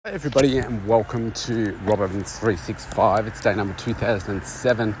Hey everybody, and welcome to Rob Evans 365. It's day number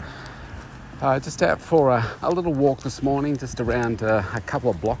 2007. Just out for a little walk this morning, just around a couple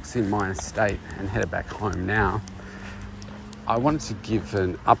of blocks in my estate, and headed back home now. I wanted to give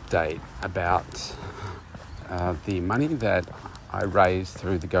an update about the money that I raised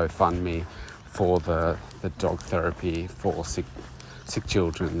through the GoFundMe for the dog therapy for sick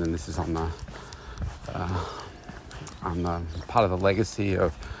children, and this is on the part of the legacy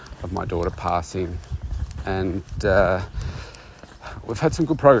of my daughter passing, and we've had some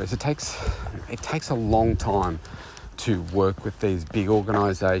good progress. It takes a long time to work with these big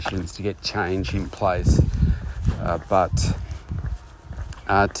organisations to get change in place, but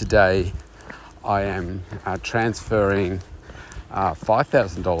today I am transferring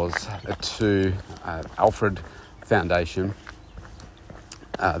 $5,000 to Alfred Foundation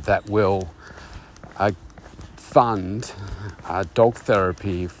that will fund dog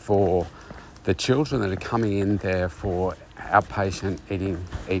therapy for the children that are coming in there for outpatient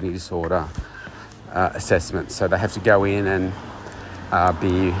eating disorder assessments. So they have to go in and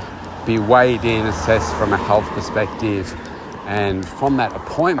be weighed in, assessed from a health perspective, and from that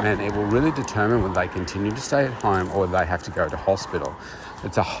appointment it will really determine whether they continue to stay at home or they have to go to hospital.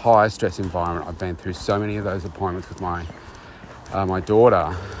 It's a high stress environment. I've been through so many of those appointments with my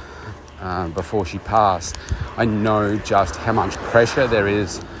daughter before she passed. I know just how much pressure there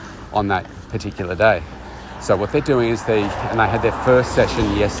is on that particular day. So what they're doing is they had their first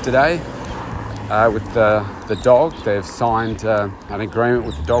session yesterday with the dog. They've signed an agreement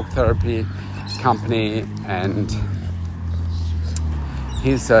with the dog therapy company, and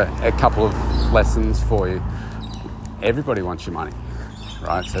here's a couple of lessons for you. Everybody wants your money,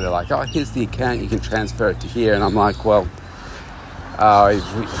 right? So they're like, oh, here's the account, you can transfer it to here. And I'm like, well,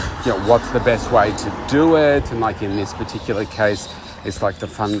 what's the best way to do it? And like in this particular case, it's like the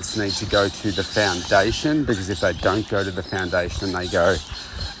funds need to go to the foundation, because if they don't go to the foundation and they go,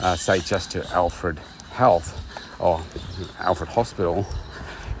 say, just to Alfred Health or Alfred Hospital,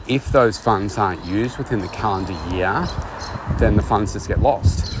 if those funds aren't used within the calendar year, then the funds just get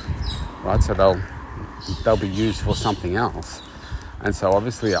lost, right? So they'll be used for something else. And so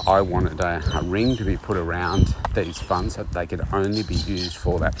obviously I wanted a ring to be put around these funds so that they could only be used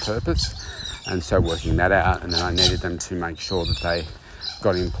for that purpose. And so working that out, and then I needed them to make sure that they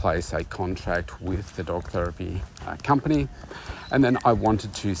got in place a contract with the dog therapy company. And then I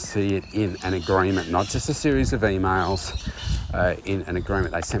wanted to see it in an agreement, not just a series of emails, in an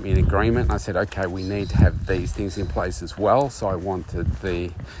agreement. They sent me an agreement and I said, okay, we need to have these things in place as well. So I wanted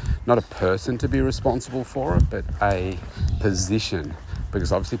not a person to be responsible for it, but a position,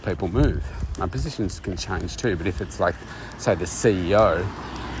 because obviously people move. My positions can change too, but if it's like, say, the CEO,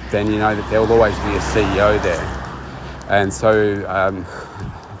 then you know that there will always be a CEO there. And so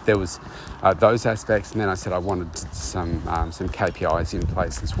there was those aspects, and then I said I wanted some KPIs in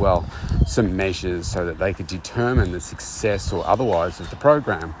place as well, some measures so that they could determine the success or otherwise of the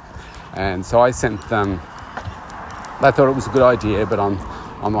program. And so I sent them. They thought it was a good idea, but I'm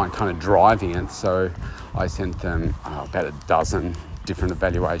like kind of driving it. So I sent them about a dozen different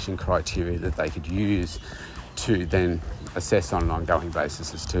evaluation criteria that they could use to then assess on an ongoing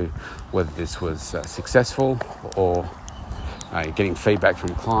basis as to whether this was successful or getting feedback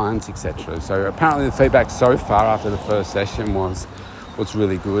from clients, etc. So apparently the feedback so far after the first session was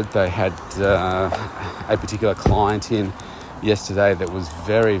really good. They had a particular client in yesterday that was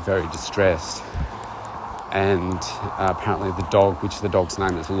very, very distressed, and apparently the dog, which the dog's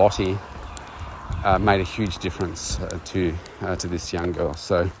name is Lottie, made a huge difference to this young girl.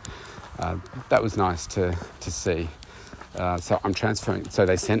 So that was nice to see. So I'm transferring. So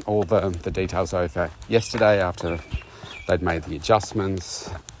they sent all the details over yesterday after they'd made the adjustments,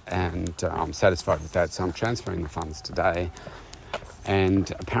 and I'm satisfied with that. So I'm transferring the funds today, and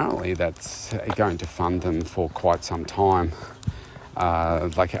apparently that's going to fund them for quite some time,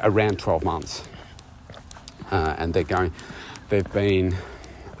 like around 12 months. And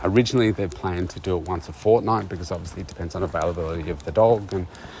originally they planned to do it once a fortnight, because obviously it depends on availability of the dog and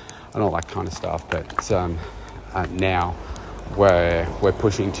all that kind of stuff. But now we're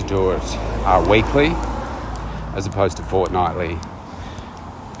pushing to do it weekly as opposed to fortnightly.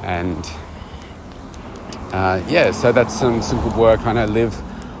 And so that's some good work. I know Liv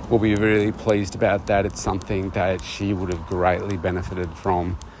will be really pleased about that. It's something that she would have greatly benefited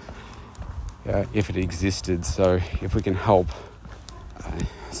from if it existed. So if we can help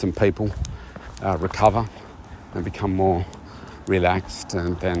some people recover and become more relaxed,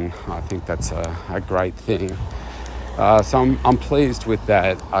 and then I think that's a great thing. So I'm pleased with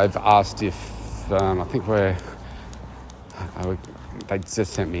that. I've asked if I think they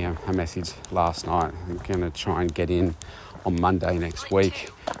just sent me a message last night. I'm going to try and get in on Monday next week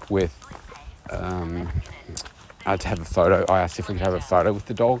with to have a photo. I asked if we could have a photo with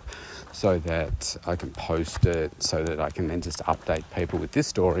the dog so that I can post it, so that I can then just update people with this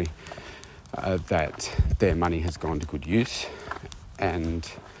story that their money has gone to good use,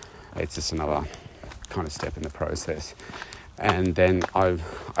 and it's just another kind of step in the process. And then I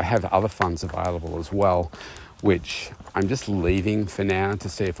have other funds available as well, which I'm just leaving for now to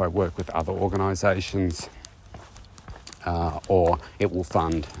see if I work with other organisations or it will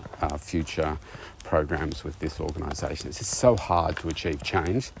fund future programs with this organisation. It's just so hard to achieve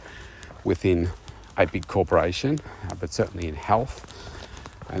change within a big corporation, but certainly in health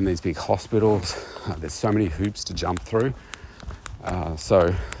and these big hospitals. There's so many hoops to jump through.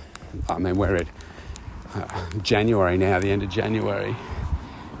 So, I mean, we're at January now, the end of January,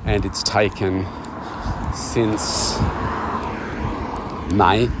 and it's taken since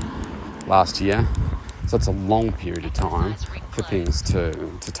May last year. So it's a long period of time for things to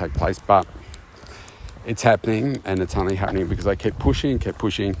take place, but it's happening, and it's only happening because I kept pushing,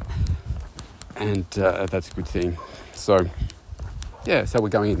 and that's a good thing. So, yeah, so we're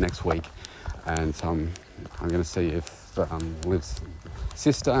going in next week, and I'm going to see if Liv's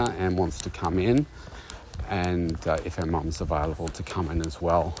sister Anne wants to come in, and if her mum's available to come in as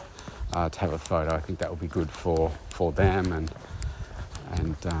well to have a photo. I think that would be good for them, and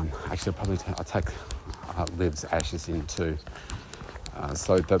actually I'll take Liv's ashes in too.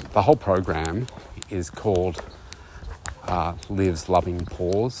 So the whole program is called Liv's Loving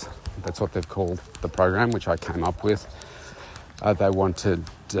Paws. That's what they've called the program, which I came up with. They wanted,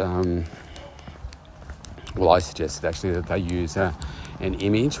 I suggested actually that they use an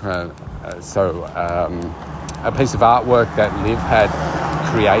image, a piece of artwork that Liv had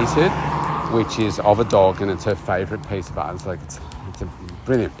created, which is of a dog, and it's her favourite piece of art. It's a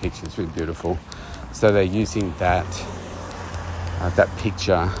brilliant picture. It's really beautiful. So they're using that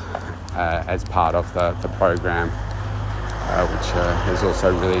picture as part of the program, which is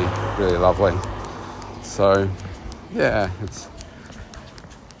also really, really lovely. So, yeah,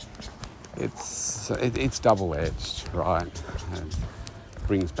 it's double-edged, right? It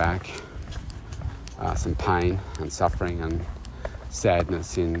brings back some pain and suffering and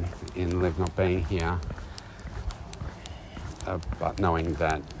sadness in Liv not being here, but knowing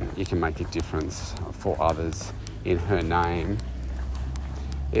that you can make a difference for others in her name,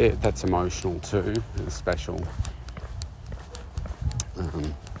 that's emotional too. It's special.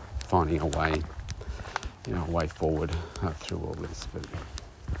 Finding a way forward through all this, but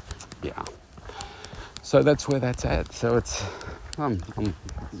yeah. So that's where that's at. So I'm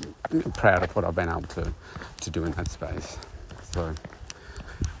proud of what I've been able to do in that space. So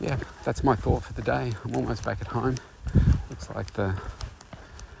yeah, that's my thought for the day. I'm almost back at home. Looks like the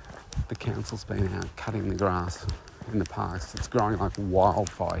council's been out cutting the grass in the parks. It's growing like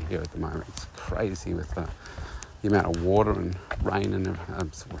wildfire here at the moment. It's crazy with the amount of water and rain and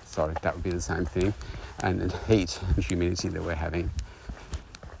that would be the same thing, and heat and humidity that we're having.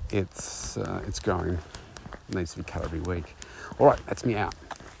 It's growing. It needs to be cut every week. All right, that's me out.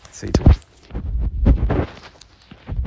 See you tomorrow.